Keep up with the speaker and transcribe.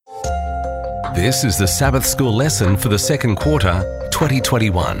This is the Sabbath School lesson for the second quarter,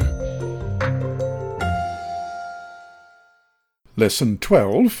 2021. Lesson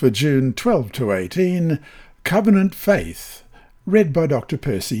 12 for June 12 to 18, Covenant Faith, read by Dr.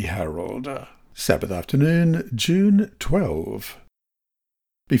 Percy Harold. Sabbath afternoon, June 12.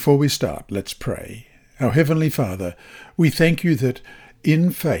 Before we start, let's pray. Our Heavenly Father, we thank you that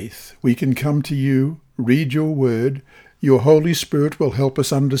in faith we can come to you, read your word, your Holy Spirit will help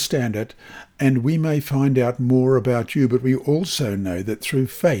us understand it, and we may find out more about you, but we also know that through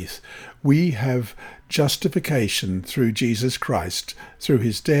faith we have justification through Jesus Christ, through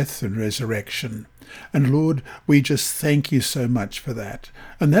his death and resurrection. And Lord, we just thank you so much for that.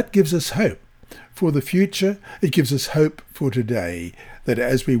 And that gives us hope for the future. It gives us hope for today, that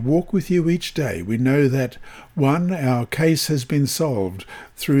as we walk with you each day, we know that, one, our case has been solved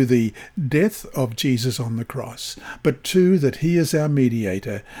through the death of Jesus on the cross, but two, that he is our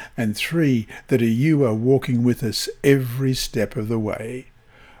mediator, and three, that you are walking with us every step of the way.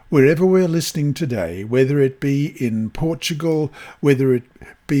 Wherever we're listening today, whether it be in Portugal, whether it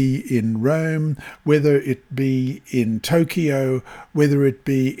be in Rome, whether it be in Tokyo, whether it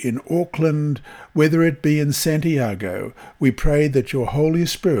be in Auckland, whether it be in Santiago, we pray that your Holy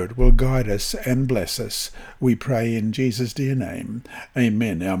Spirit will guide us and bless us. We pray in Jesus' dear name.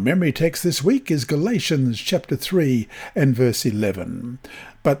 Amen. Our memory text this week is Galatians chapter 3 and verse 11.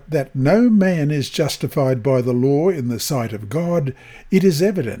 But that no man is justified by the law in the sight of God, it is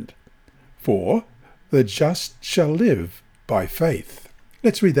evident. For the just shall live by faith.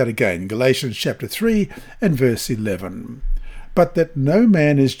 Let's read that again, Galatians chapter 3 and verse 11. But that no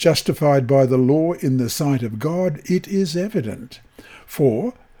man is justified by the law in the sight of God, it is evident.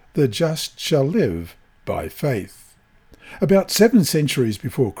 For the just shall live by faith. About 7 centuries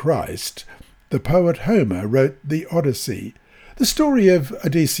before Christ, the poet Homer wrote the Odyssey, the story of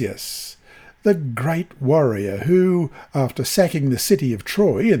Odysseus, the great warrior who, after sacking the city of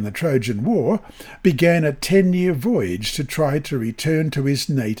Troy in the Trojan War, began a 10-year voyage to try to return to his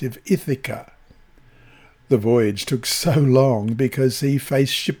native Ithaca. The voyage took so long because he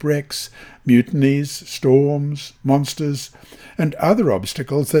faced shipwrecks, mutinies, storms, monsters, and other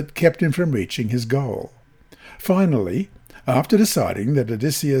obstacles that kept him from reaching his goal. Finally, after deciding that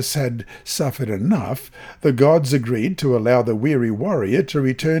Odysseus had suffered enough, the gods agreed to allow the weary warrior to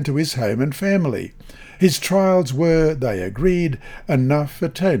return to his home and family. His trials were, they agreed, enough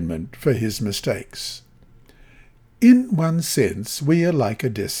atonement for his mistakes. In one sense, we are like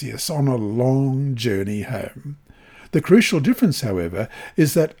Odysseus on a long journey home. The crucial difference, however,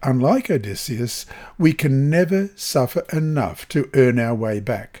 is that, unlike Odysseus, we can never suffer enough to earn our way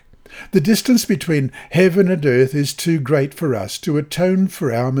back. The distance between heaven and earth is too great for us to atone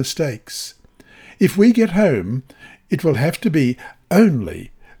for our mistakes. If we get home, it will have to be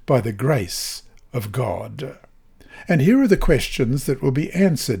only by the grace of God. And here are the questions that will be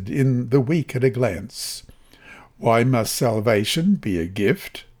answered in the week at a glance. Why must salvation be a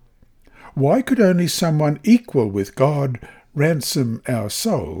gift? Why could only someone equal with God ransom our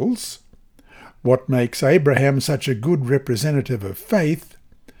souls? What makes Abraham such a good representative of faith?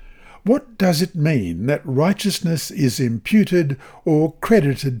 What does it mean that righteousness is imputed or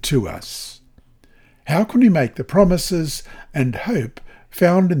credited to us? How can we make the promises and hope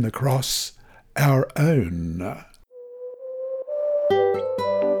found in the cross our own?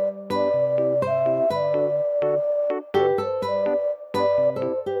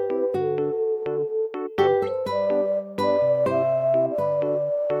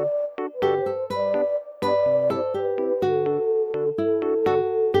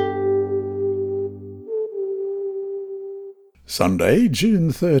 Sunday,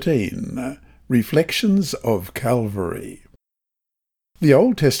 June 13. Reflections of Calvary. The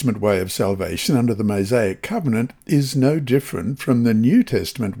Old Testament way of salvation under the Mosaic Covenant is no different from the New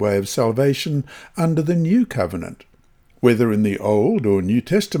Testament way of salvation under the New Covenant. Whether in the Old or New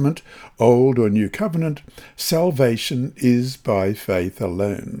Testament, Old or New Covenant, salvation is by faith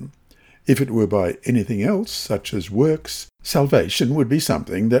alone. If it were by anything else, such as works, salvation would be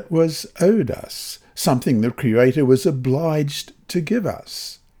something that was owed us, something the Creator was obliged to give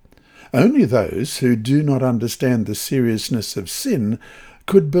us. Only those who do not understand the seriousness of sin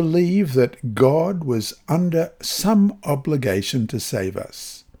could believe that God was under some obligation to save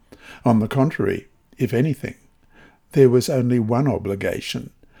us. On the contrary, if anything, there was only one obligation,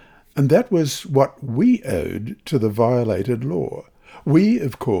 and that was what we owed to the violated law. We,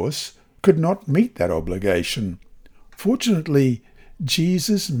 of course, could not meet that obligation. Fortunately,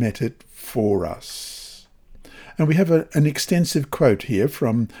 Jesus met it for us. And we have an extensive quote here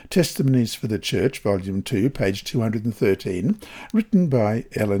from Testimonies for the Church, Volume 2, page 213, written by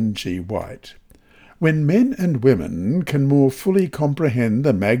Ellen G. White. When men and women can more fully comprehend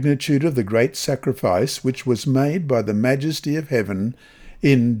the magnitude of the great sacrifice which was made by the Majesty of heaven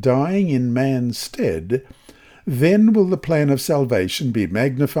in dying in man's stead, then will the plan of salvation be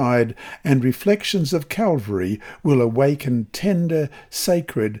magnified, and reflections of Calvary will awaken tender,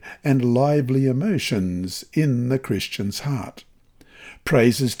 sacred, and lively emotions in the Christian's heart.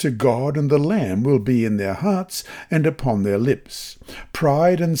 Praises to God and the Lamb will be in their hearts and upon their lips.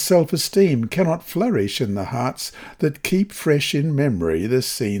 Pride and self-esteem cannot flourish in the hearts that keep fresh in memory the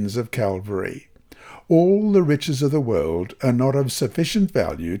scenes of Calvary. All the riches of the world are not of sufficient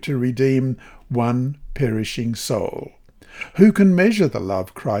value to redeem one perishing soul. Who can measure the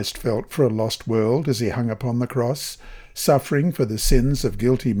love Christ felt for a lost world as he hung upon the cross, suffering for the sins of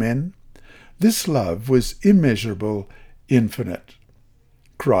guilty men? This love was immeasurable, infinite.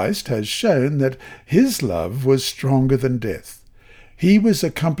 Christ has shown that his love was stronger than death. He was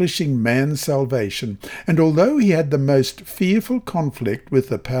accomplishing man's salvation, and although he had the most fearful conflict with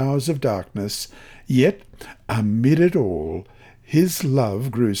the powers of darkness, yet, amid it all, his love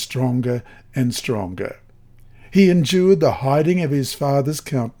grew stronger and stronger. He endured the hiding of his Father's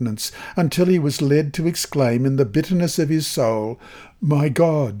countenance until he was led to exclaim in the bitterness of his soul, my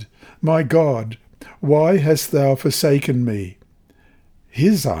God, why hast thou forsaken me?"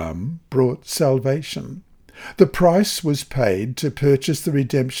 His arm brought salvation. The price was paid to purchase the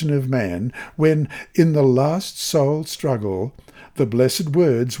redemption of man when, in the last soul struggle, the blessed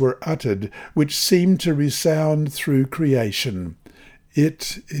words were uttered which seemed to resound through creation.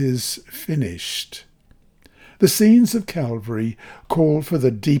 It is finished. The scenes of Calvary call for the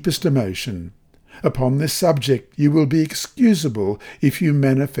deepest emotion. Upon this subject you will be excusable if you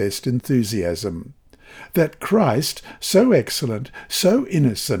manifest enthusiasm. That Christ, so excellent, so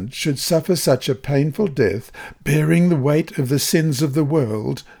innocent, should suffer such a painful death, bearing the weight of the sins of the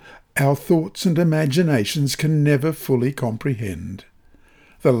world, our thoughts and imaginations can never fully comprehend.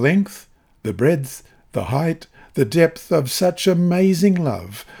 The length, the breadth, the height, the depth of such amazing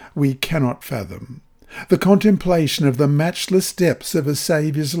love we cannot fathom. The contemplation of the matchless depths of a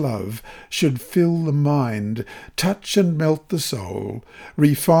Saviour's love should fill the mind, touch and melt the soul,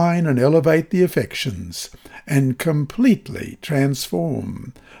 refine and elevate the affections, and completely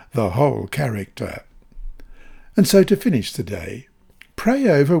transform the whole character. And so to finish the day, pray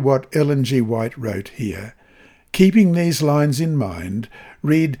over what Ellen G. White wrote here. Keeping these lines in mind,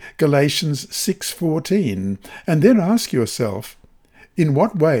 read Galatians 6:14, and then ask yourself, in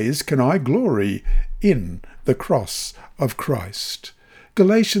what ways can I glory in the cross of Christ?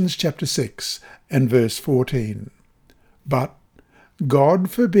 Galatians chapter 6 and verse 14. But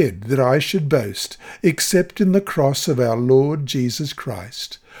God forbid that I should boast, except in the cross of our Lord Jesus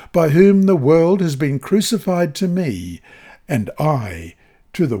Christ, by whom the world has been crucified to me, and I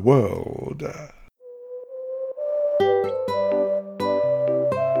to the world.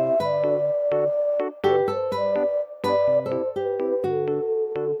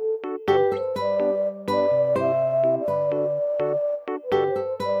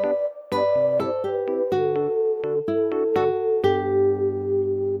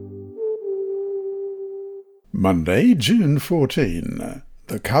 Monday, June 14.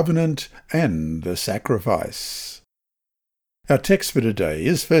 The Covenant and the Sacrifice. Our text for today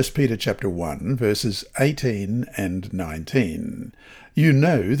is 1 Peter chapter 1, verses 18 and 19. You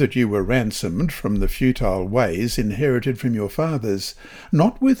know that you were ransomed from the futile ways inherited from your fathers,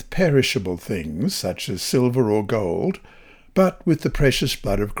 not with perishable things such as silver or gold, but with the precious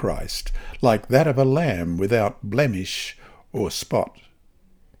blood of Christ, like that of a lamb without blemish or spot.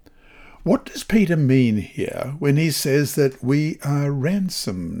 What does Peter mean here when he says that we are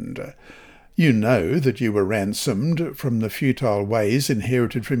ransomed? You know that you were ransomed from the futile ways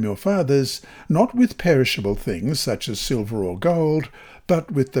inherited from your fathers, not with perishable things such as silver or gold,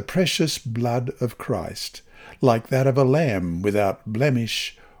 but with the precious blood of Christ, like that of a lamb without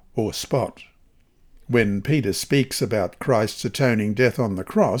blemish or spot. When Peter speaks about Christ's atoning death on the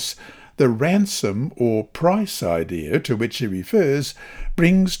cross, the ransom or price idea to which he refers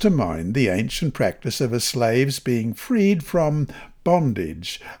brings to mind the ancient practice of a slave's being freed from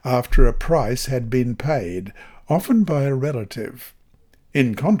bondage after a price had been paid, often by a relative.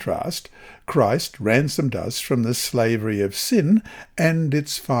 In contrast, Christ ransomed us from the slavery of sin and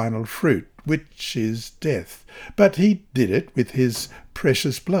its final fruit, which is death. But he did it with his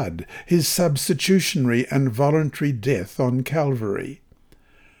precious blood, his substitutionary and voluntary death on Calvary.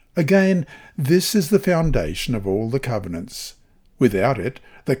 Again, this is the foundation of all the covenants. Without it,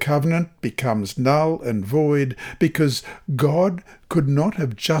 the covenant becomes null and void because God could not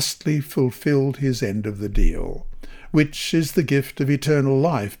have justly fulfilled his end of the deal, which is the gift of eternal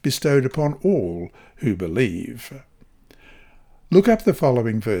life bestowed upon all who believe. Look up the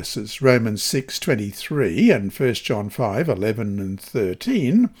following verses, Romans 6:23 and 1 John 5:11 and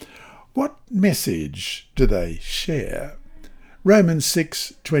 13. What message do they share? Romans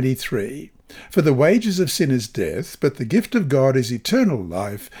 6:23. For the wages of sin is death, but the gift of God is eternal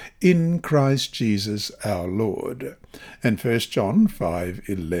life in Christ Jesus our Lord. And 1 John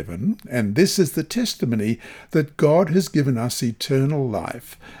 5:11, and this is the testimony that God has given us eternal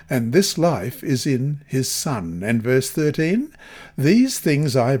life, and this life is in his Son. And verse 13, these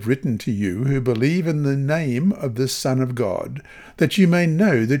things I have written to you who believe in the name of the Son of God, that you may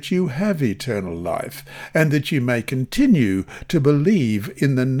know that you have eternal life, and that you may continue to believe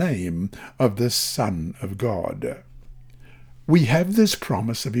in the name of the Son of God. We have this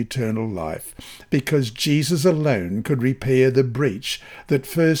promise of eternal life because Jesus alone could repair the breach that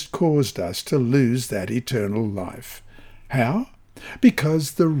first caused us to lose that eternal life. How?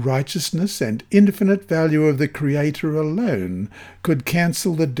 Because the righteousness and infinite value of the Creator alone could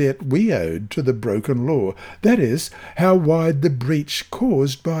cancel the debt we owed to the broken law. That is, how wide the breach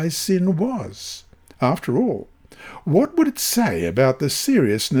caused by sin was. After all, what would it say about the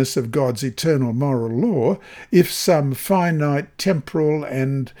seriousness of God's eternal moral law if some finite, temporal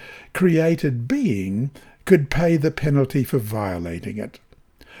and created being could pay the penalty for violating it?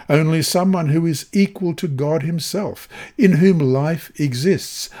 Only someone who is equal to God himself, in whom life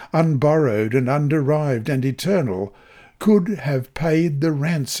exists, unborrowed and underived and eternal, could have paid the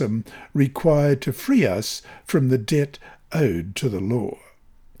ransom required to free us from the debt owed to the law.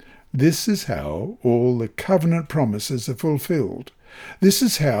 This is how all the covenant promises are fulfilled. This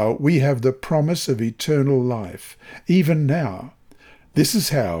is how we have the promise of eternal life, even now. This is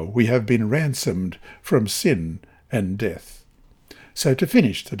how we have been ransomed from sin and death. So to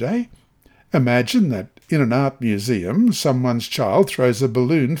finish today, imagine that in an art museum, someone's child throws a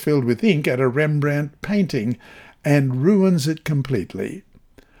balloon filled with ink at a Rembrandt painting and ruins it completely.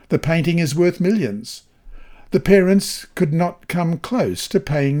 The painting is worth millions. The parents could not come close to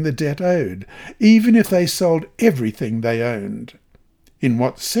paying the debt owed, even if they sold everything they owned. In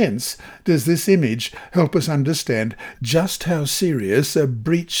what sense does this image help us understand just how serious a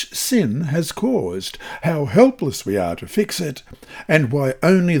breach sin has caused, how helpless we are to fix it, and why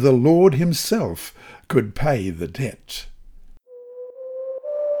only the Lord himself could pay the debt?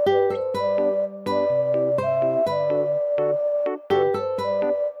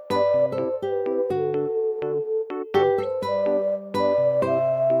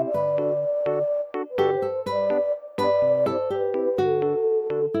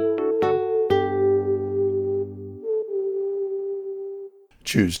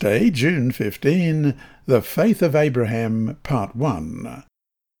 Tuesday, June 15, The Faith of Abraham, Part 1.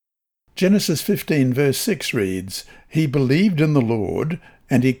 Genesis 15 verse 6 reads, He believed in the Lord,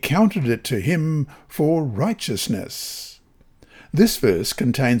 and he counted it to him for righteousness. This verse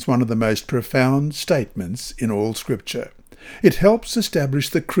contains one of the most profound statements in all Scripture. It helps establish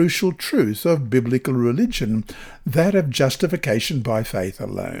the crucial truth of biblical religion, that of justification by faith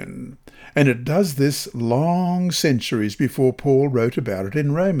alone. And it does this long centuries before Paul wrote about it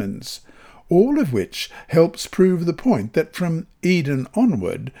in Romans, all of which helps prove the point that from Eden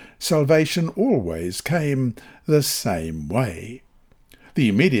onward, salvation always came the same way. The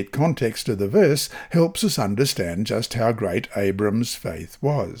immediate context of the verse helps us understand just how great Abram's faith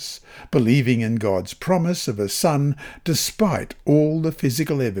was, believing in God's promise of a son despite all the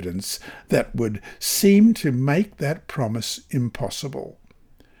physical evidence that would seem to make that promise impossible.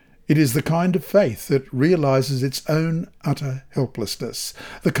 It is the kind of faith that realizes its own utter helplessness,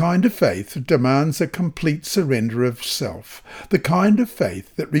 the kind of faith that demands a complete surrender of self, the kind of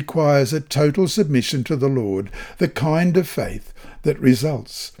faith that requires a total submission to the Lord, the kind of faith that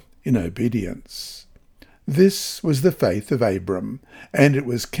results in obedience. This was the faith of Abram, and it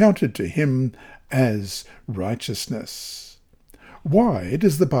was counted to him as righteousness. Why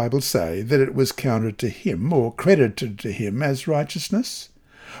does the Bible say that it was counted to him or credited to him as righteousness?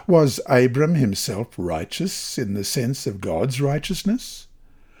 Was Abram himself righteous in the sense of God's righteousness?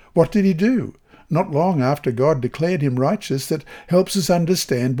 What did he do, not long after God declared him righteous, that helps us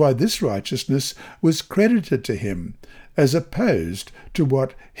understand why this righteousness was credited to him, as opposed to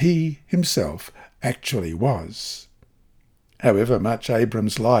what he himself actually was? However much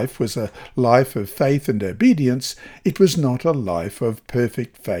Abram's life was a life of faith and obedience, it was not a life of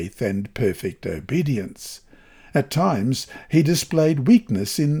perfect faith and perfect obedience. At times he displayed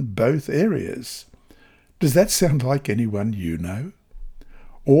weakness in both areas. Does that sound like anyone you know?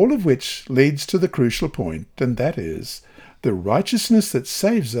 All of which leads to the crucial point, and that is, the righteousness that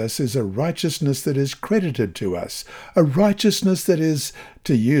saves us is a righteousness that is credited to us, a righteousness that is,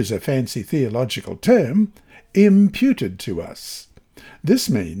 to use a fancy theological term, imputed to us. This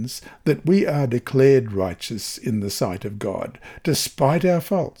means that we are declared righteous in the sight of God, despite our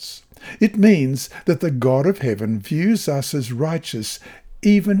faults. It means that the God of heaven views us as righteous,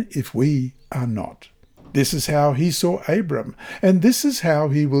 even if we are not. This is how he saw Abram, and this is how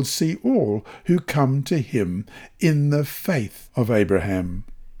he will see all who come to him in the faith of Abraham.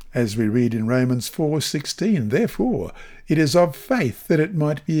 As we read in Romans 4:16, therefore, it is of faith that it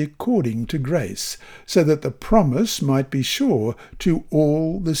might be according to grace, so that the promise might be sure to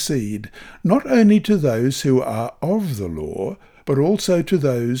all the seed, not only to those who are of the law, but also to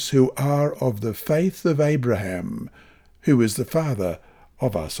those who are of the faith of Abraham, who is the father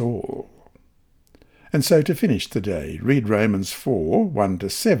of us all. And so to finish the day, read Romans 4,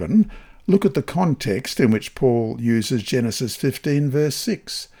 1-7, look at the context in which Paul uses Genesis 15, verse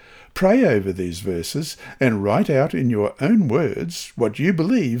 6. Pray over these verses and write out in your own words what you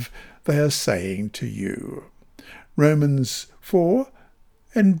believe they are saying to you. Romans 4,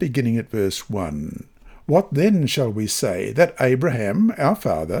 and beginning at verse 1. What then shall we say that Abraham, our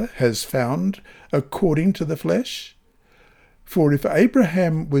father, has found according to the flesh? For if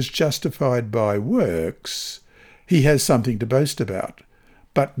Abraham was justified by works, he has something to boast about,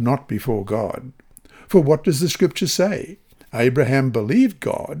 but not before God. For what does the Scripture say? Abraham believed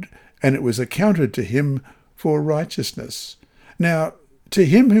God, and it was accounted to him for righteousness. Now, to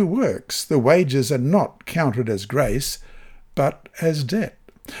him who works, the wages are not counted as grace, but as debt.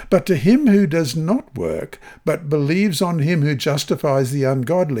 But to him who does not work, but believes on him who justifies the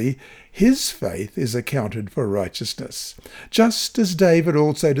ungodly, his faith is accounted for righteousness. Just as David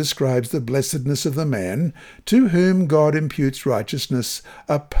also describes the blessedness of the man to whom God imputes righteousness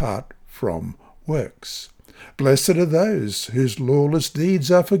apart from works. Blessed are those whose lawless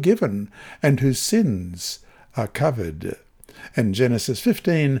deeds are forgiven and whose sins are covered. And Genesis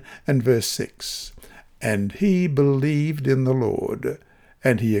 15 and verse 6. And he believed in the Lord,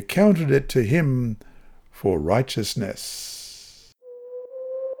 and he accounted it to him for righteousness.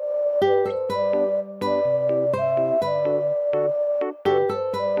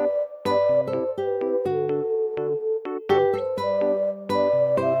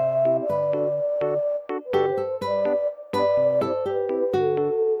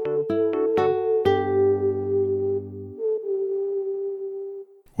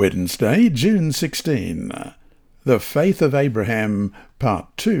 Wednesday, June 16. The Faith of Abraham,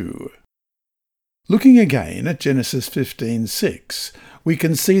 Part 2. Looking again at Genesis 15:6, we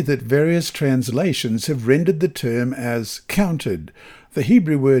can see that various translations have rendered the term as counted, the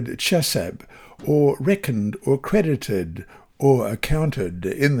Hebrew word chasab, or reckoned or credited or accounted.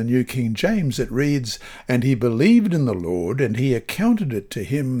 In the New King James it reads, and he believed in the Lord, and he accounted it to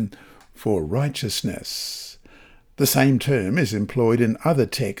him for righteousness. The same term is employed in other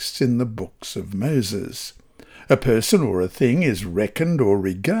texts in the books of Moses. A person or a thing is reckoned or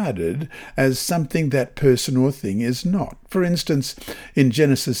regarded as something that person or thing is not. For instance, in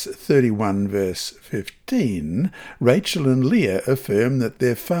Genesis 31 verse 15, Rachel and Leah affirm that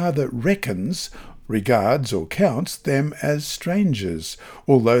their father reckons, regards or counts them as strangers,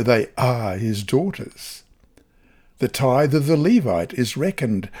 although they are his daughters. The tithe of the Levite is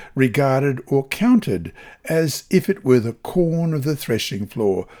reckoned, regarded or counted as if it were the corn of the threshing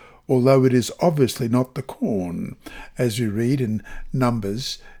floor, although it is obviously not the corn, as we read in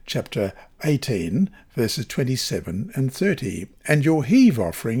Numbers chapter 18, verses 27 and 30. And your heave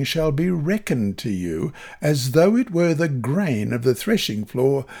offering shall be reckoned to you as though it were the grain of the threshing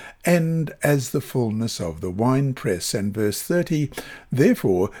floor, and as the fullness of the winepress. And verse 30,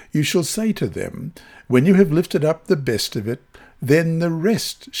 therefore you shall say to them, when you have lifted up the best of it, then the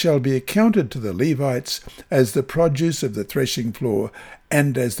rest shall be accounted to the Levites as the produce of the threshing floor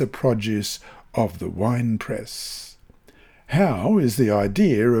and as the produce of the winepress. How is the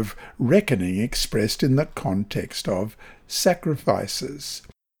idea of reckoning expressed in the context of sacrifices?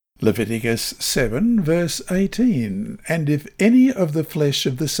 Leviticus 7 verse 18, and if any of the flesh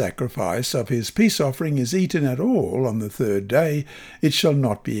of the sacrifice of his peace offering is eaten at all on the third day, it shall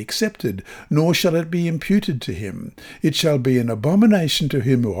not be accepted, nor shall it be imputed to him. It shall be an abomination to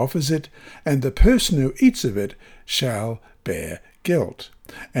him who offers it, and the person who eats of it shall bear guilt.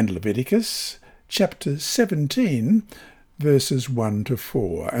 And Leviticus chapter 17 verses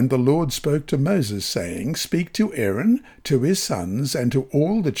 1-4. And the Lord spoke to Moses, saying, speak to Aaron, to his sons, and to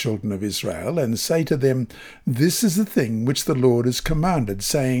all the children of Israel, and say to them, this is the thing which the Lord has commanded,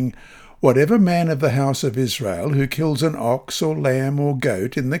 saying, Whatever man of the house of Israel who kills an ox or lamb or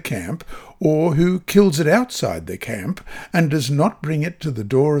goat in the camp, or who kills it outside the camp, and does not bring it to the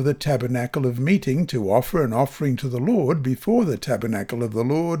door of the tabernacle of meeting to offer an offering to the Lord before the tabernacle of the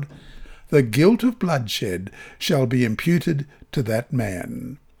Lord, the guilt of bloodshed shall be imputed to that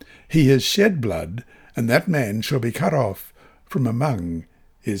man. He has shed blood, and that man shall be cut off from among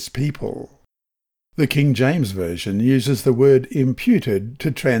his people. The King James Version uses the word imputed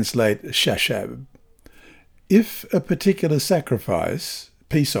to translate shashab. If a particular sacrifice,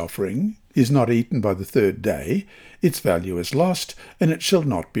 peace offering, is not eaten by the third day, its value is lost, and it shall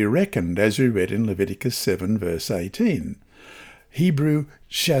not be reckoned, as we read in Leviticus 7 verse 18. Hebrew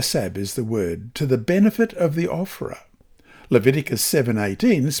shashab is the word, to the benefit of the offerer. Leviticus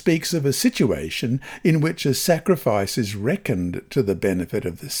 7:18 speaks of a situation in which a sacrifice is reckoned to the benefit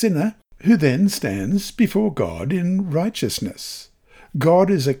of the sinner, who then stands before God in righteousness. God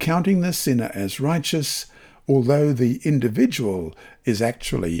is accounting the sinner as righteous, although the individual is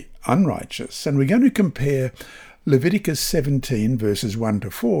actually unrighteous. And we're going to compare Leviticus 17 verses 1 to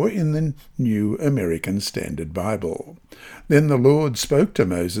 4 in the New American Standard Bible. Then the Lord spoke to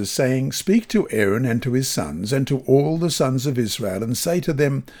Moses, saying, "Speak to Aaron and to his sons, and to all the sons of Israel, and say to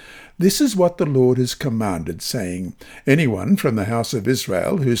them, This is what the Lord has commanded, saying, Anyone from the house of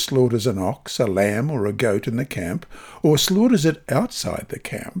Israel who slaughters an ox, a lamb, or a goat in the camp, or slaughters it outside the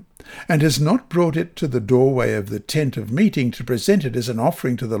camp, and has not brought it to the doorway of the tent of meeting to present it as an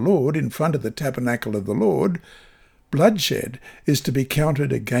offering to the Lord in front of the tabernacle of the Lord, bloodshed is to be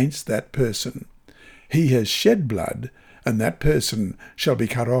counted against that person. He has shed blood, and that person shall be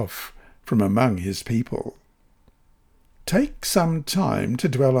cut off from among his people." Take some time to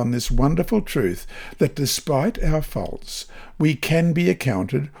dwell on this wonderful truth that despite our faults, we can be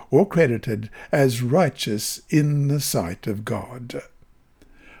accounted or credited as righteous in the sight of God.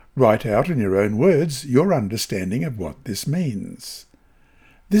 Write out in your own words your understanding of what this means.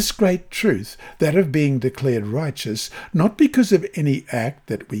 This great truth, that of being declared righteous, not because of any act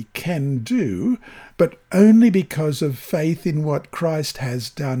that we can do, but only because of faith in what Christ has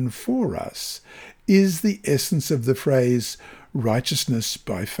done for us, is the essence of the phrase righteousness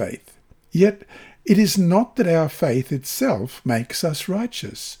by faith. Yet it is not that our faith itself makes us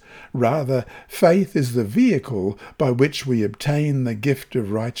righteous. Rather, faith is the vehicle by which we obtain the gift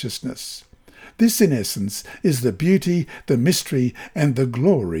of righteousness. This, in essence, is the beauty, the mystery, and the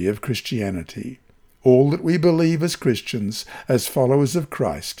glory of Christianity. All that we believe as Christians, as followers of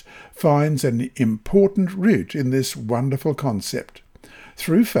Christ, finds an important root in this wonderful concept.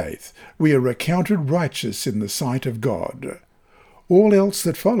 Through faith, we are accounted righteous in the sight of God. All else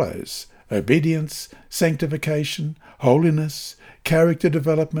that follows, obedience, sanctification, holiness, character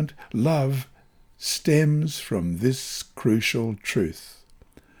development, love, stems from this crucial truth.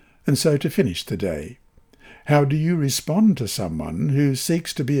 And so to finish the day, how do you respond to someone who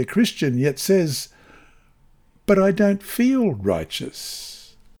seeks to be a Christian yet says, "But I don't feel righteous"?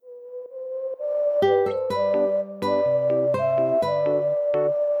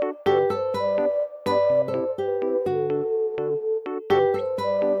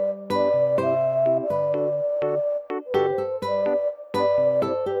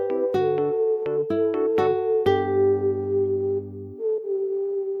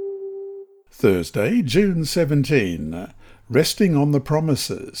 Thursday, June 17. Resting on the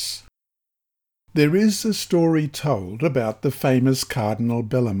Promises. There is a story told about the famous Cardinal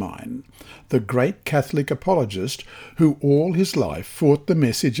Bellarmine, the great Catholic apologist who all his life fought the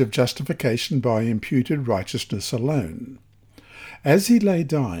message of justification by imputed righteousness alone. As he lay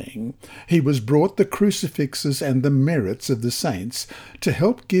dying, he was brought the crucifixes and the merits of the saints to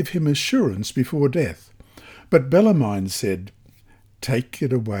help give him assurance before death. But Bellarmine said, "Take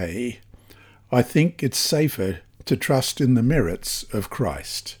it away. I think it's safer to trust in the merits of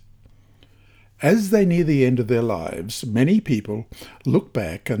Christ." As they near the end of their lives, many people look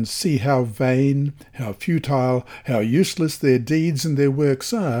back and see how vain, how futile, how useless their deeds and their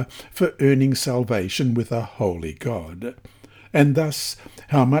works are for earning salvation with a holy God, and thus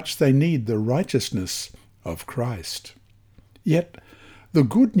how much they need the righteousness of Christ. Yet the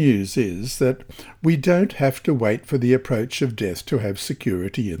good news is that we don't have to wait for the approach of death to have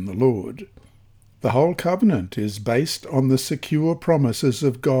security in the Lord. The whole covenant is based on the secure promises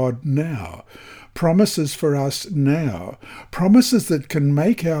of God now, promises for us now, promises that can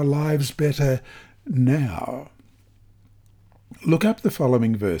make our lives better now. Look up the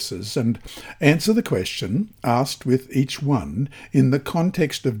following verses and answer the question asked with each one in the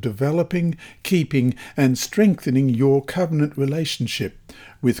context of developing, keeping, and strengthening your covenant relationship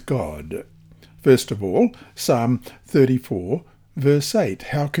with God. First of all, Psalm 34, Verse 8,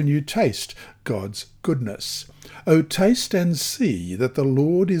 how can you taste God's goodness? O taste and see that the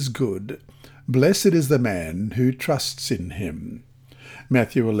Lord is good. Blessed is the man who trusts in him.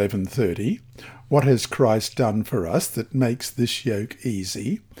 Matthew 11:30, what has Christ done for us that makes this yoke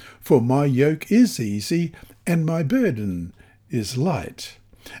easy? For my yoke is easy and my burden is light.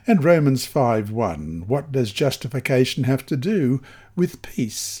 And Romans 5:1, what does justification have to do with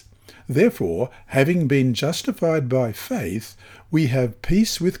peace? Therefore, having been justified by faith, we have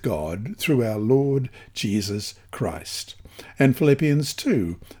peace with God through our Lord Jesus Christ. And Philippians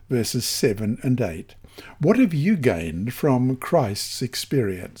 2, verses 7 and 8. What have you gained from Christ's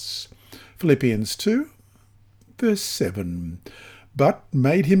experience? Philippians 2, verse 7. But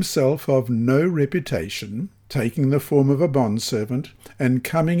made himself of no reputation, taking the form of a bondservant, and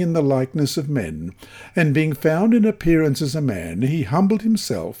coming in the likeness of men, and being found in appearance as a man, he humbled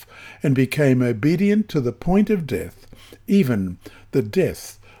himself, and became obedient to the point of death, even the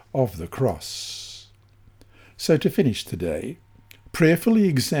death of the cross. So to finish today, prayerfully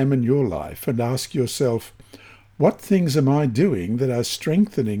examine your life and ask yourself, what things am I doing that are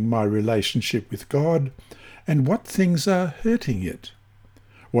strengthening my relationship with God, and what things are hurting it?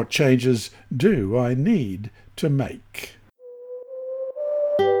 What changes do I need to make?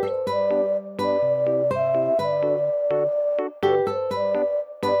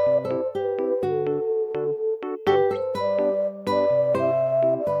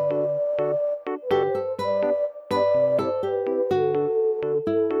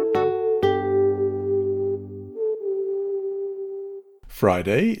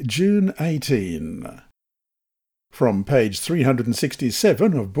 Friday, June 18. From page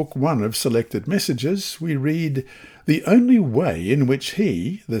 367 of Book 1 of Selected Messages, we read, the only way in which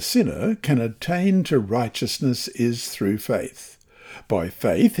he, the sinner, can attain to righteousness is through faith. By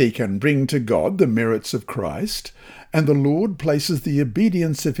faith he can bring to God the merits of Christ, and the Lord places the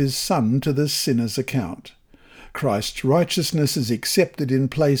obedience of his Son to the sinner's account. Christ's righteousness is accepted in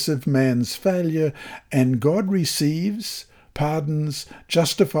place of man's failure, and God receives, pardons,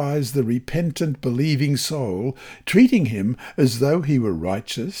 justifies the repentant, believing soul, treating him as though he were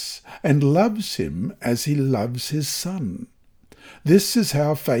righteous, and loves him as he loves his Son. This is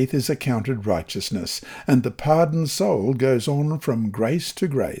how faith is accounted righteousness, and the pardoned soul goes on from grace to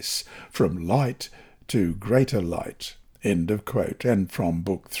grace, from light to greater light. End of quote. And from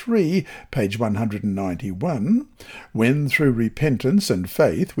Book 3, page 191, when through repentance and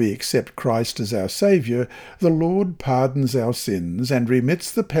faith we accept Christ as our Saviour, the Lord pardons our sins and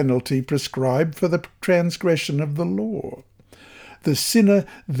remits the penalty prescribed for the transgression of the law. The sinner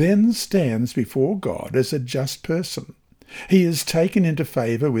then stands before God as a just person. He is taken into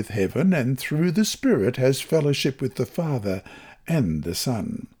favour with heaven, and through the Spirit has fellowship with the Father and the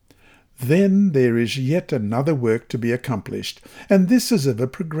Son. Then there is yet another work to be accomplished, and this is of a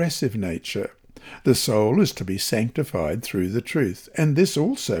progressive nature. The soul is to be sanctified through the truth, and this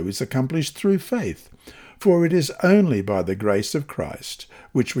also is accomplished through faith. For it is only by the grace of Christ,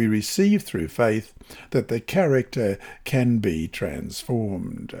 which we receive through faith, that the character can be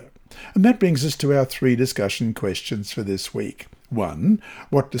transformed. And that brings us to our 3 discussion questions for this week. 1.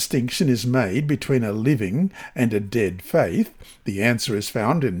 What distinction is made between a living and a dead faith? The answer is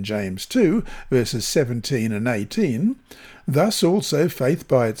found in James 2, verses 17 and 18. Thus also faith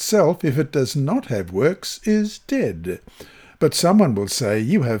by itself, if it does not have works, is dead. But someone will say,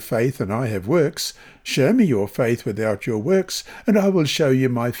 you have faith and I have works. Show me your faith without your works, and I will show you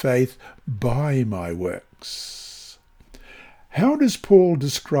my faith by my works. How does Paul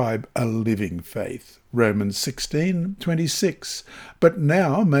describe a living faith? Romans 16:26. But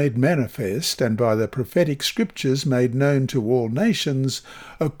now made manifest, and by the prophetic scriptures made known to all nations,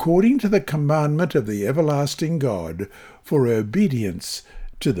 according to the commandment of the everlasting God, for obedience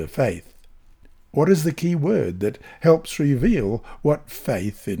to the faith. What is the key word that helps reveal what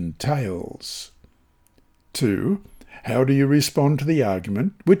faith entails? 2. How do you respond to the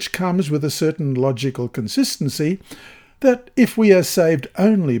argument, which comes with a certain logical consistency, that if we are saved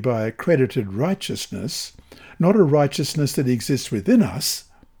only by accredited righteousness, not a righteousness that exists within us,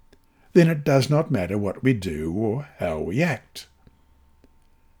 then it does not matter what we do or how we act?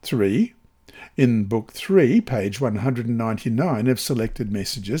 3. In Book 3, page 199 of Selected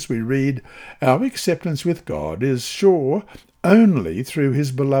Messages, we read, our acceptance with God is sure only through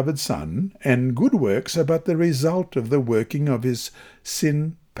his beloved Son, and good works are but the result of the working of his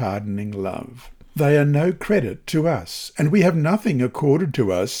sin-pardoning love. They are no credit to us, and we have nothing accorded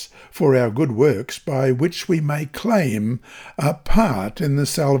to us for our good works by which we may claim a part in the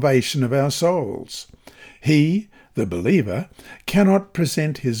salvation of our souls. He, The believer cannot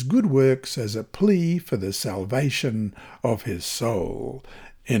present his good works as a plea for the salvation of his soul.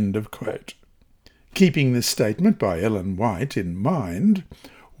 End of quote. Keeping this statement by Ellen White in mind,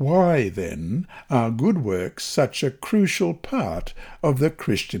 why then are good works such a crucial part of the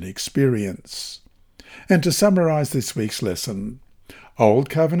Christian experience? And to summarize this week's lesson, Old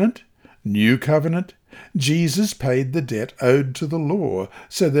Covenant, New Covenant, Jesus paid the debt owed to the law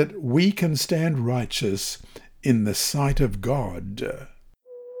so that we can stand righteous in the sight of God.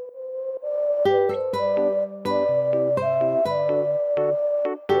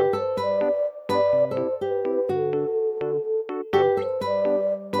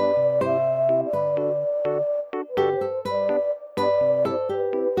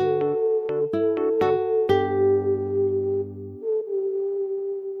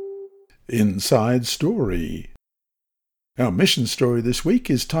 Inside Story. Our mission story this week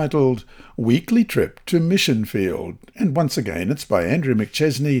is titled Weekly Trip to Mission Field, and once again it's by Andrew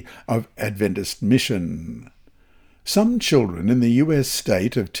McChesney of Adventist Mission. Some children in the US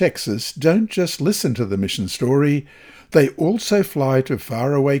state of Texas don't just listen to the mission story, they also fly to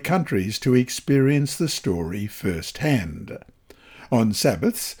faraway countries to experience the story firsthand. On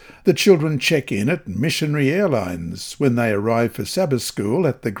Sabbaths, the children check in at Missionary Airlines when they arrive for Sabbath school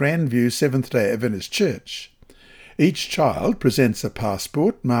at the Grandview Seventh-day Adventist Church. Each child presents a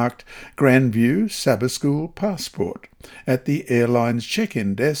passport marked Grandview Sabbath School Passport at the airline's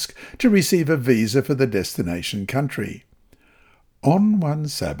check-in desk to receive a visa for the destination country. On one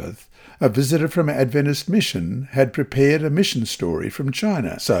Sabbath, a visitor from Adventist Mission had prepared a mission story from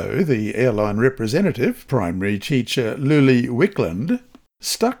China, so the airline representative, primary teacher Luli Wickland,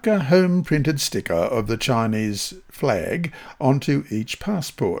 stuck a home-printed sticker of the Chinese flag onto each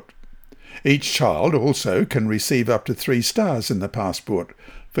passport. Each child also can receive up to 3 stars in the passport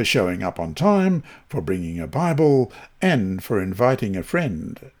for showing up on time, for bringing a Bible, and for inviting a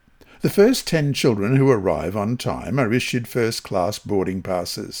friend. The first 10 children who arrive on time are issued first-class boarding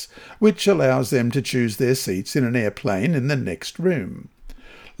passes, which allows them to choose their seats in an airplane in the next room.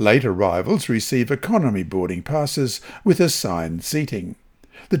 Late arrivals receive economy boarding passes with assigned seating.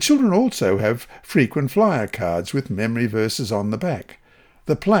 The children also have frequent flyer cards with memory verses on the back.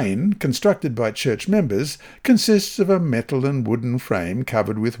 The plane, constructed by church members, consists of a metal and wooden frame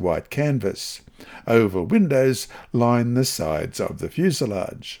covered with white canvas. Oval windows line the sides of the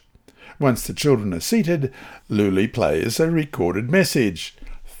fuselage. Once the children are seated, Luli plays a recorded message.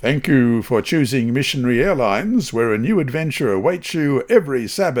 "Thank you for choosing Missionary Airlines, where a new adventure awaits you every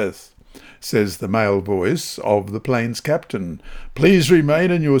Sabbath," says the male voice of the plane's captain. "Please remain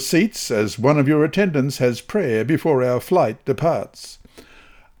in your seats as one of your attendants has prayer before our flight departs."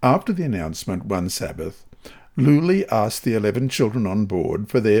 After the announcement one Sabbath, Luli asked the 11 children on board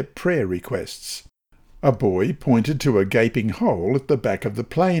for their prayer requests. A boy pointed to a gaping hole at the back of the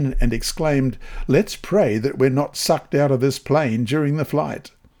plane and exclaimed, "Let's pray that we're not sucked out of this plane during the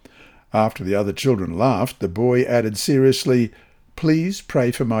flight." After the other children laughed, the boy added seriously, "Please pray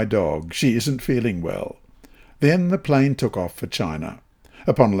for my dog. She isn't feeling well." Then the plane took off for China.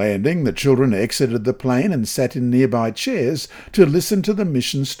 Upon landing, the children exited the plane and sat in nearby chairs to listen to the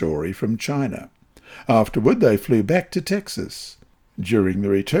mission story from China. Afterward, they flew back to Texas. During the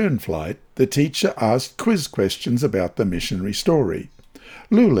return flight, the teacher asked quiz questions about the missionary story.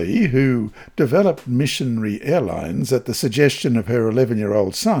 Luli, who developed Missionary Airlines at the suggestion of her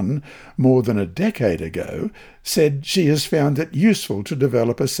 11-year-old son more than a decade ago, said she has found it useful to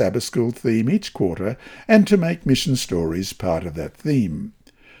develop a Sabbath school theme each quarter and to make mission stories part of that theme.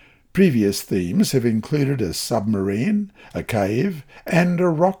 Previous themes have included a submarine, a cave, and a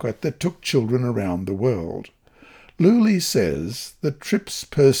rocket that took children around the world. Luli says the trips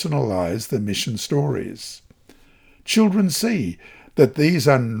personalize the mission stories. Children see that these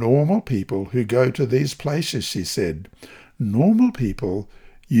are normal people who go to these places, she said. Normal people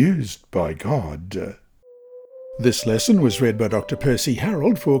used by God. This lesson was read by Dr. Percy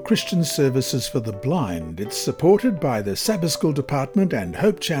Harold for Christian Services for the Blind. It's supported by the Sabbath School Department and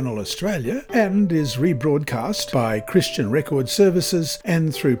Hope Channel Australia and is rebroadcast by Christian Record Services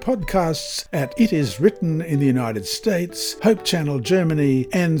and through podcasts at It Is Written in the United States, Hope Channel Germany,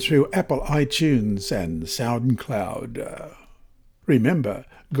 and through Apple iTunes and SoundCloud. Remember,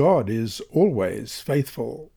 God is always faithful.